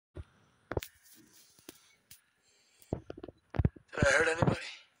Did I hurt anybody?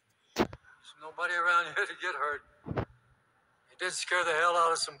 There's nobody around here to get hurt. He did scare the hell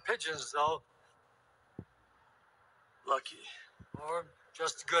out of some pigeons, though. Lucky. Or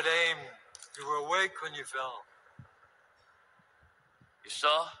just good aim. You were awake when you fell. You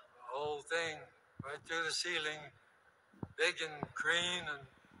saw? The whole thing, right through the ceiling. Big and green and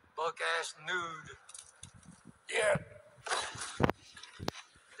buck-ass nude. Yeah.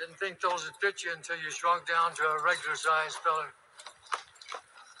 Didn't think those would fit you until you shrunk down to a regular-sized fella.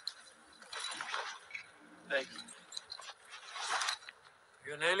 Thank you.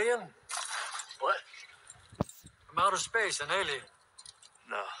 You an alien? What? From outer space, an alien.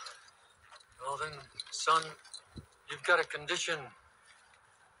 No. Well then, son, you've got a condition.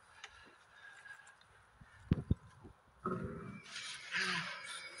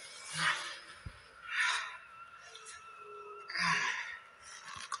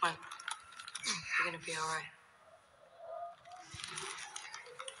 Clint, you're gonna be all right.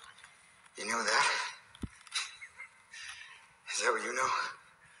 You know that? Is that what you know?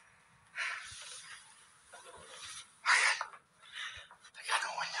 I got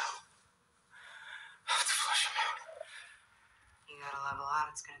no window. I have to flush him out. You gotta level out.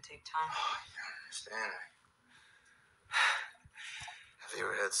 It's gonna take time. Oh, you don't understand. Have you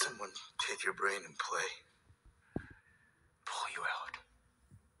ever had someone take your brain and play? Pull you out.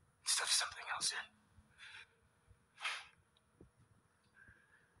 And stuff something else in.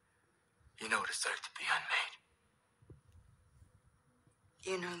 You know what it's like to be unmade.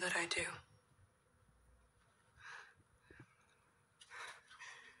 You know that I do.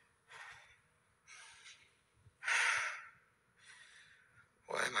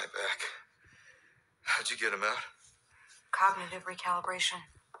 Why am I back? How'd you get him out? Cognitive recalibration.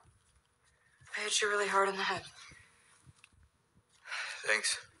 I hit you really hard in the head.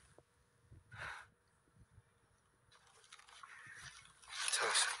 Thanks.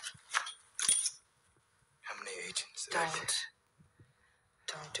 Natascha. How many agents did I get?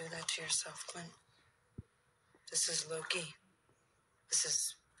 Don't do that to yourself, Clint. This is Loki. This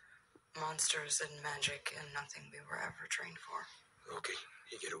is monsters and magic and nothing we were ever trained for. Loki,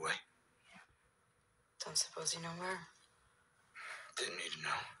 you get away? Don't suppose you know where? Didn't need to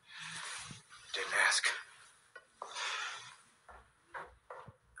know. Didn't ask.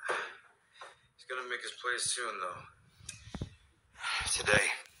 He's gonna make his play soon, though. Today.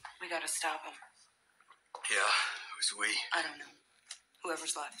 We gotta stop him. Yeah, who's we? I don't know.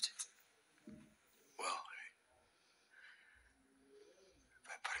 Whoever's left. Well, if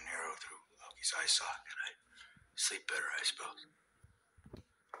I put an arrow through Loki's eye socket, I'd sleep better, I suppose.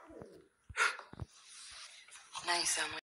 Now you sound